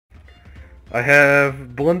I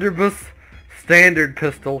have blunderbuss, standard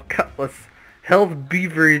pistol, cutlass, health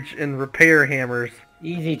beverage, and repair hammers.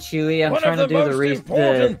 Easy, Chewie. I'm One trying of to the do most the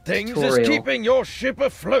important things tutorial. is keeping your ship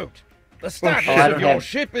afloat. The status shit. of your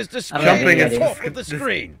ship is displayed Jumping at is the top of the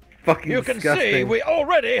screen. Fucking You can disgusting. see we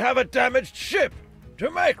already have a damaged ship. To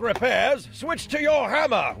make repairs, switch to your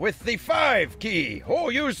hammer with the 5 key,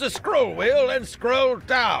 or use the scroll wheel and scroll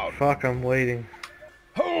down. Fuck, I'm waiting.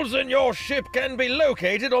 Holes in your ship can be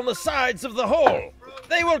located on the sides of the hull.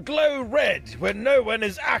 They will glow red when no one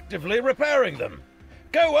is actively repairing them.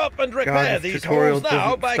 Go up and repair this these tutorial holes now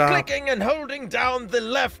doesn't by stop. clicking and holding down the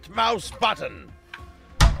left mouse button.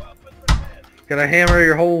 Gotta hammer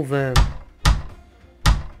your holes in.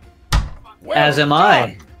 Well As am I.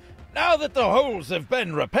 done. Now that the holes have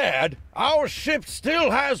been repaired, our ship still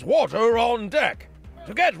has water on deck.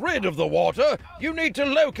 To get rid of the water, you need to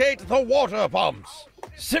locate the water pumps.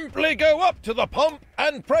 Simply go up to the pump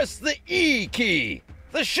and press the E key.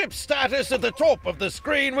 The ship status at the top of the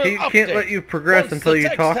screen will He update. can't let you progress Once until the you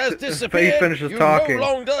text talk. has Until he disappeared, finishes you talking. no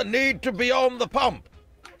longer need to be on the pump.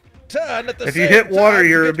 Turn at the If same you hit water, time to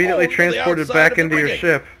you're get immediately onto the transported outside back of the into your rigging.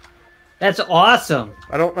 ship. That's awesome.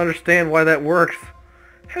 I don't understand why that works.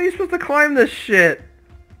 How are you supposed to climb this shit?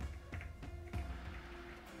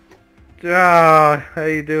 Ah, how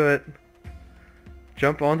you do it?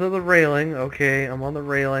 Jump onto the railing. Okay, I'm on the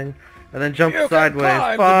railing. And then jump You sideways. can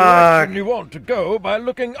climb the Fuck! direction you want to go by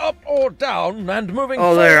looking up or down and moving Oh,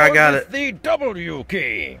 forward there, I got with it. the W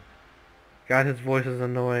key. God, his voice is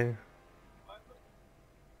annoying.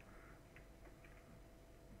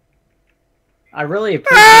 I really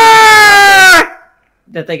appreciate Ah!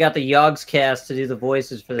 that they got the Yogs cast to do the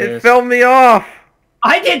voices for It this. fell me off!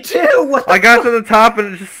 I did too! What the I got to the top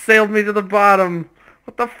and it just sailed me to the bottom.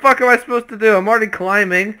 What the fuck am I supposed to do? I'm already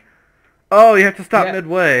climbing. Oh, you have to stop Yeah.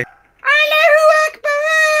 midway.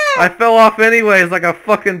 I fell off anyways like a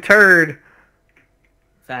fucking turd.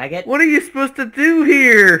 Faggot? What are you supposed to do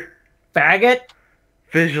here? Faggot?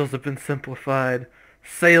 Visuals have been simplified.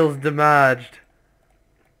 Sails damaged.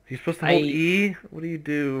 You supposed to hold E? What do you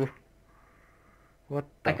do? What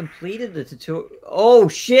the I completed the tutorial. Oh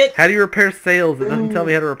shit! How do you repair sails? It doesn't tell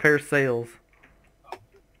me how to repair sails.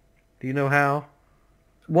 Do you know how?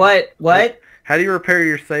 What? What? How do you repair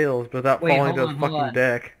your sails without Wait, falling to hold the on, hold fucking on.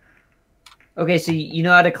 deck? Okay, so you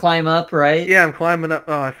know how to climb up, right? Yeah, I'm climbing up.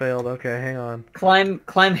 Oh, I failed. Okay, hang on. Climb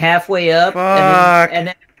halfway up, Fuck. and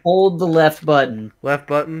then hold the left button. Left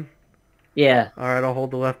button? Yeah. Alright, I'll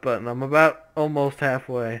hold the left button. I'm about almost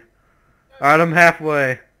halfway. Alright, I'm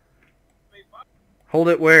halfway. Hold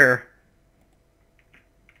it where?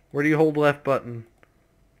 Where do you hold left button?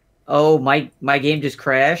 Oh, my game just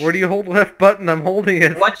crashed. Where do you hold left button? I'm holding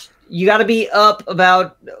it. Watch. You got to be up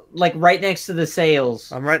about like right next to the sails.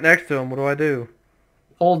 I'm right next to him. What do I do?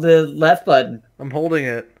 Hold the left button. I'm holding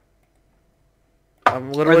it.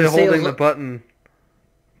 I'm literally holding the button.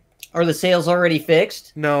 Are the sails already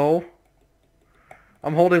fixed? No.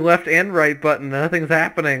 I'm holding left and right button. Nothing's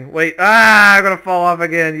happening. Wait. Ah! I'm gonna fall off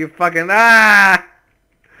again. You fucking... Ah!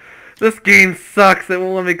 This game sucks. It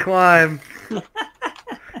won't let me climb.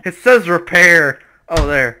 It says repair. Oh,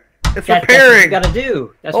 there. It's repairing. That's what you gotta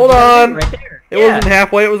do. That's Hold what you gotta on. do right there. It wasn't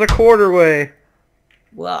halfway. It was a quarter way.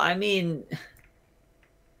 Well, I mean...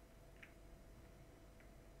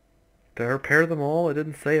 Did I repair them all? It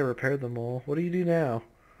didn't say I repaired them all. What do you do now?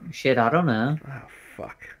 Shit, I don't know. Oh,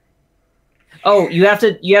 fuck. Oh, you have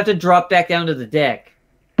to drop back down to the deck.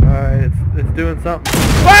 Alright, it's doing something.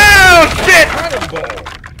 Wow, shit! Cannonball!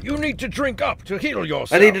 You need to drink up to heal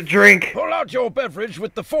yourself. I need to drink. Pull out your beverage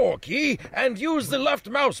with the 4 key and use the left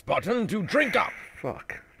mouse button to drink up.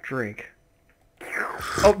 Fuck. Drink.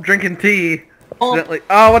 Oh, drinking tea. Accidentally.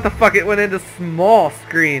 Oh, what the fuck? It went into small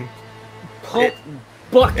screen.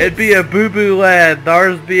 It'd be a boo-boo lad.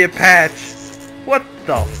 Ours be a patch. What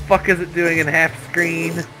the fuck is it doing in half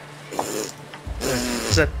screen?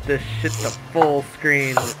 Set this shit to full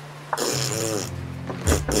screen.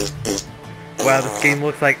 Wow, this game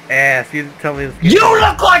looks like ass. You didn't tell me this game. You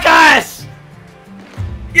look like us!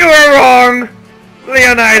 You were wrong!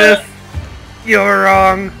 Leonidas! You were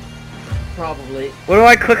wrong. Probably. What do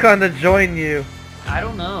I click on to join you? I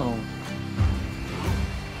don't know.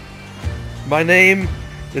 My name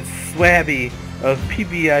is Swabby of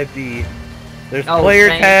PBIV. There's Oh, player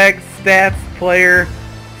thanks. tags, stats, player,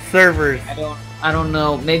 servers. I don't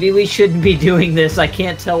know. Maybe we shouldn't be doing this. I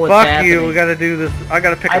can't tell what's Fuck happening. you, we gotta do this. I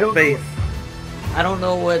gotta pick a face. I don't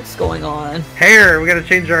know what's going on. Hair, we gotta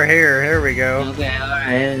change our hair. Here we go. Okay,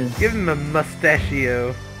 alright. Give him a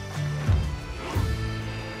mustachio.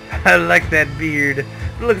 I like that beard. It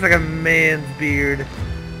looks like a man's beard.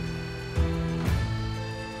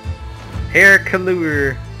 Hair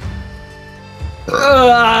color.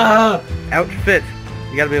 Outfit.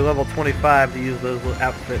 You gotta be level 25 to use those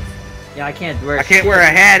outfits. Yeah, I can't wear. I can't wear a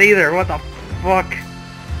hat either. What the fuck?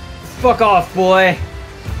 Fuck off, boy.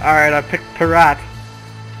 All right, I picked Pirat.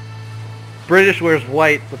 British wears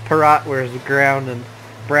white, but Pirat wears brown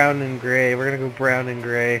and gray. We're gonna go brown and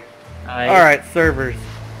gray. All right, servers.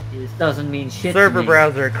 This doesn't mean shit. Server to me.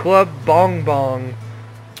 browser. Club Bong Bong.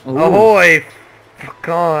 Ooh. Ahoy! Fuck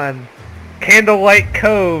on. Candlelight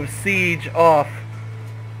Cove. Siege off.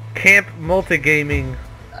 Camp Multigaming.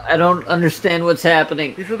 I don't understand what's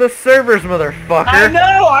happening. These are the servers, motherfucker. I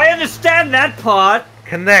know. I understand that part.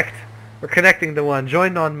 Connect. We're connecting to one.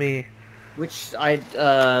 Join on me. Which I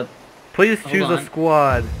Please choose Hold a on.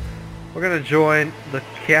 squad. We're gonna join the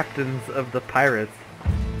captains of the pirates.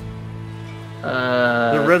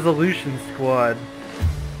 The Resolution Squad.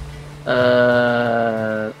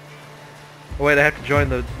 Oh, wait, I have to join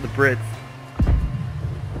the Brits.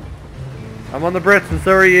 I'm on the Brits and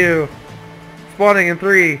so are you. Spawning in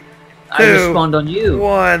 3, 2, I just spawned on you.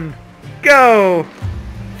 1, go!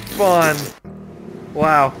 Spawn.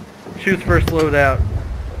 Wow. Choose first loadout.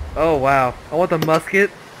 Oh wow. I want the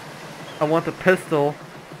musket. I want the pistol.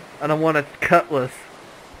 And I want a cutlass.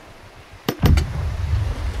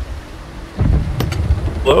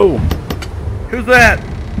 Hello. Who's that?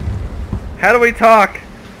 How do we talk?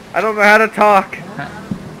 I don't know how to talk.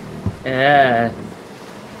 Yeah.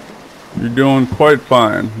 You're doing quite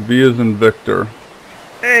fine. V as in Victor.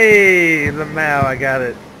 Hey, the Mao, I got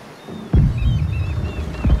it.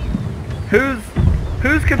 Who's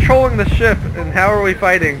controlling the ship and how are we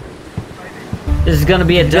fighting? This is gonna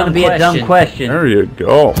be a dumb question. There you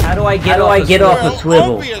go. How do I get off a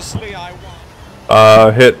swivel? Obviously I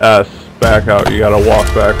won. Hit S. Back out. You gotta walk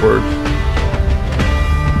backwards.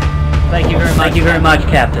 Thank you very much,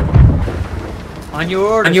 Captain. On your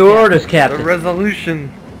orders, Captain.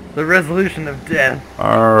 The resolution of death.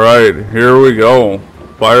 Alright, here we go.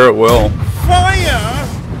 Fire at will. Fire!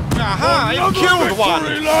 Aha, you killed one!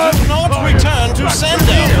 Do not return to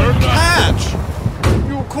sender! Catch!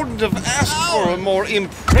 You couldn't have asked for a more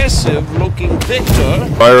impressive looking victor.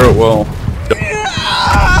 Fire at will.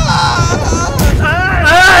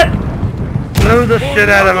 Blow the shit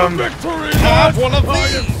out of him. Have one of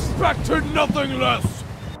these! Expected nothing less.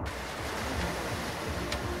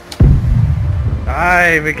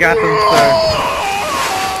 Aye, we got them, sir.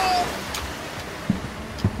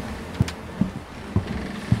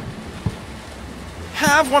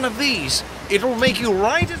 Have one of these. It'll make you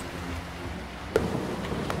right as...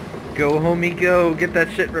 Go, homie, go. Get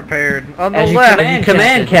that shit repaired. On the As you left.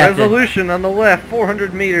 command, Captain. Resolution on the left.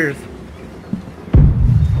 400 meters.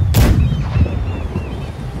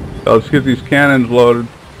 Let's get these cannons loaded.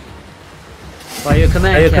 By your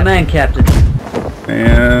command, Captain.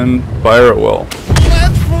 And fire at will.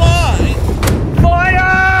 Let's fly!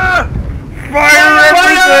 Fire! Fire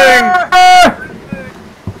everything!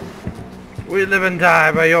 We live and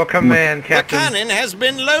die by your command, The Captain. cannon has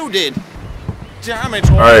been loaded. Damn it!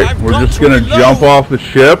 Alright, we're just gonna jump off the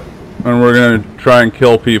ship and we're gonna try and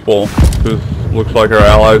kill people. Because looks like our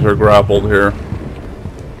allies are grappled here.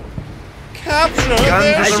 Capture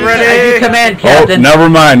Guns their ready. As you command, Oh, Captain. never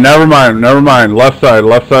mind. Left side,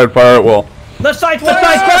 fire at will. Left side, fire!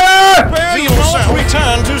 Prepare yourself.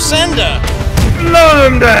 Return to sender. Blow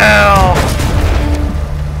them to hell!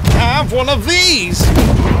 Have one of these.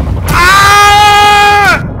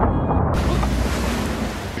 Ah!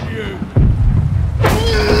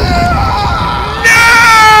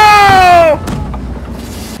 No!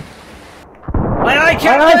 Aye,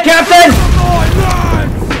 Captain!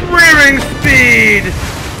 Rearing speed!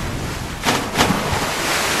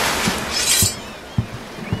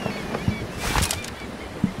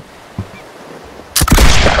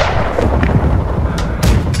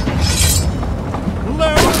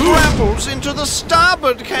 Load grapples into the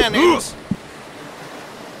starboard cannons.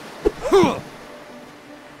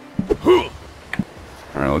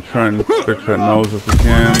 Alright, let's try and fix that nose if we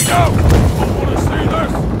can.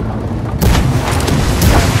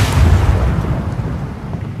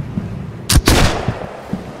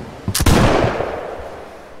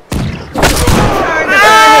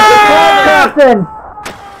 Captain!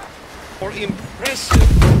 More impressive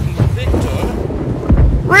looking victor.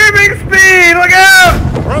 Reaming speed! Look out!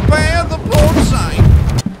 Prepare the port side.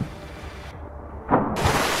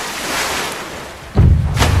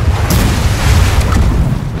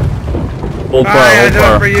 Hold Aye, I fire, do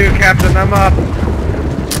it for you, Captain. I'm up.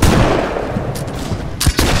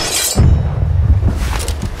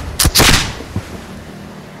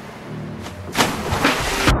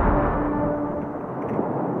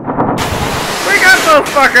 We got those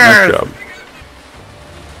fuckers! Nice job.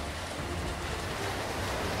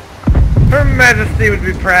 Her Majesty would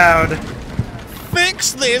be proud.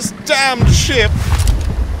 Fix this damned ship!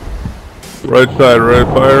 Right side, right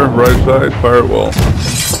fire. Right side, fire at will.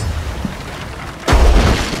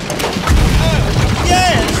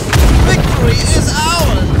 Yes! Victory is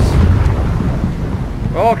ours!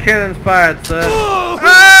 All cannons fired, sir.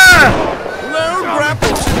 Load grapple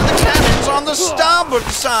to the cannons on the starboard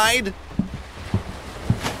side!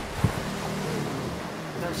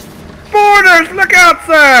 Boarders, look out,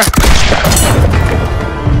 sir!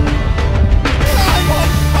 I'm on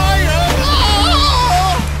fire!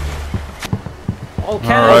 All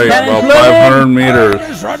Alright, cannons about loaded. 500 meters.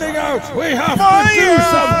 It's running out. We have Fire! to do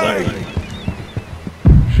something.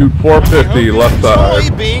 Shoot 450, left Enjoy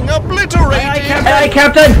side. being obliterated! Aye,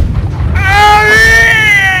 Captain.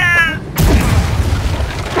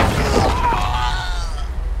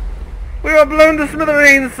 We were blown to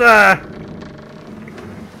smithereens, sir.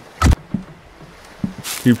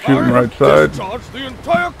 Keep shooting right side. Discharge the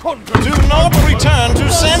entire convoy. Do not return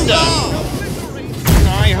to sender!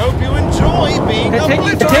 I hope you enjoy being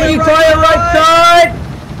obliterated! Continue fire right side.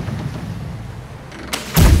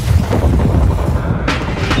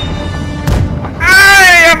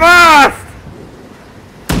 Aye, avast!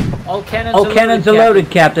 All cannons are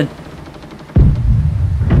loaded, Captain.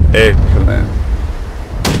 Excellent.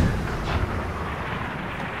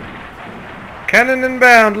 Cannon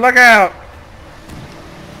inbound, look out!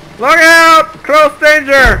 Look out! Close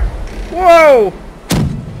danger! Whoa!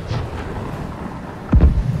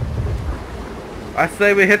 I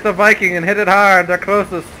say we hit the Viking and hit it hard, they're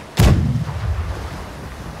closest.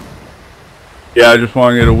 Yeah, I just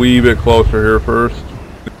want to get a wee bit closer here first.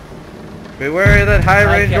 Be wary of that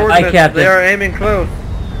high-range ordnance, Captain. they are aiming close.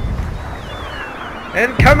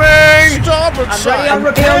 Incoming! Starboard I'm side!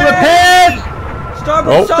 ready on repairs.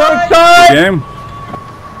 Starboard Oh, side. game.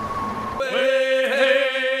 Way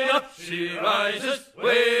hey, up she rises.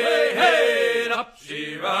 Way hey, up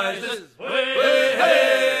she rises. Way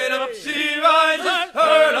hey, up she rises.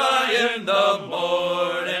 Early in the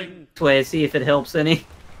morning. This way, see if it helps any.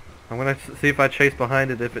 I'm gonna see if I chase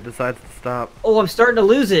behind it if it decides to stop. Oh, I'm starting to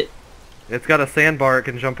lose it. It's got a sandbar it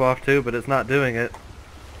can jump off too, but it's not doing it.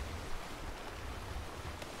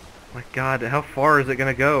 My god, how far is it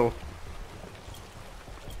gonna go?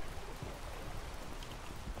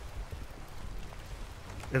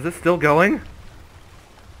 Is it still going?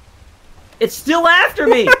 It's still after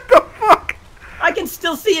me. What the fuck? I can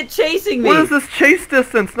still see it chasing me. What is this chase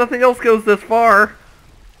distance? Nothing else goes this far.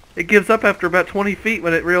 It gives up after about 20 feet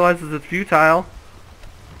when it realizes it's futile.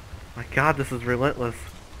 My god, this is relentless.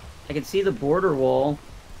 I can see the border wall.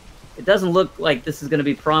 It doesn't look like this is going to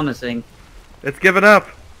be promising. It's given up.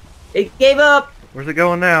 It gave up. Where's it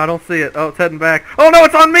going now? I don't see it. Oh, it's heading back. Oh no,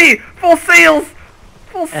 it's on me! Full sails!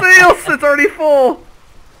 Full sails! It's already full!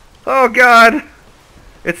 Oh god.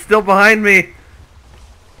 It's still behind me.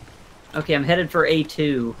 Okay, I'm headed for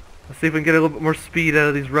A2. Let's see if we can get a little bit more speed out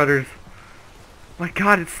of these rudders. My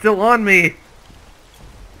god, it's still on me!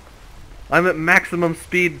 I'm at maximum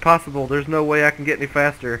speed possible. There's no way I can get any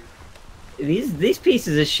faster. These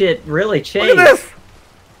pieces of shit really chase. Look at this!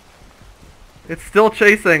 It's still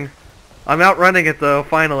chasing. I'm outrunning it though,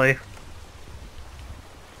 finally.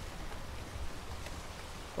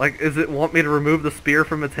 Like, does it want me to remove the spear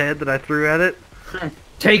from its head that I threw at it?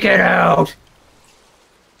 Take it out!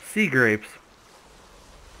 Sea grapes.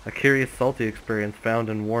 A curious salty experience found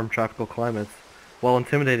in warm tropical climates. While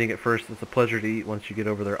intimidating at first, it's a pleasure to eat once you get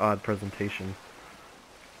over their odd presentation.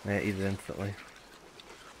 I eat it instantly.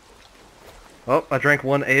 Oh, I drank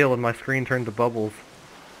one ale and my screen turned to bubbles.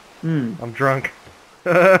 I'm drunk.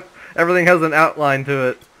 Everything has an outline to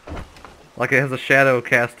it. Like it has a shadow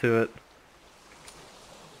cast to it.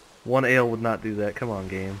 One ale would not do that. Come on,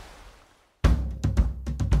 game.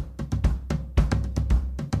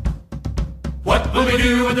 What will we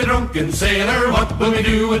do with the drunken sailor? What will we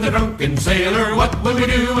do with the drunken sailor? What will we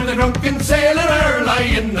do with the drunken sailor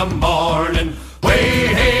early in the morning? Way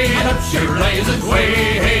hey and up she rises, way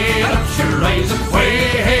hey and up she rises, way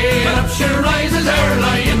hey and up she rises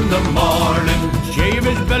early in the morning. Shave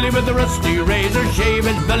his belly with a rusty razor, shave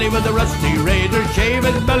his belly with a rusty razor, shave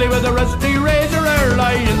his belly with a rusty razor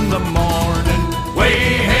early in the morning. Way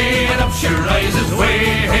hey and up she rises, way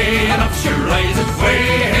hey and up she rises, way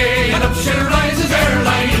hey and up she rises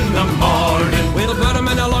early in the morning. We'll put him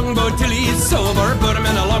in a longboat till he's sober, put him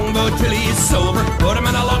in a longboat till he's sober, put him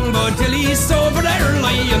in a longboat till he's sober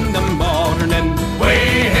early in the morning.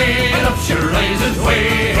 Way hey and up she rises,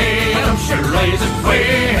 way hey and up she rises, way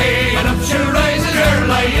hey and up she rises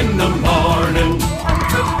early in the morning.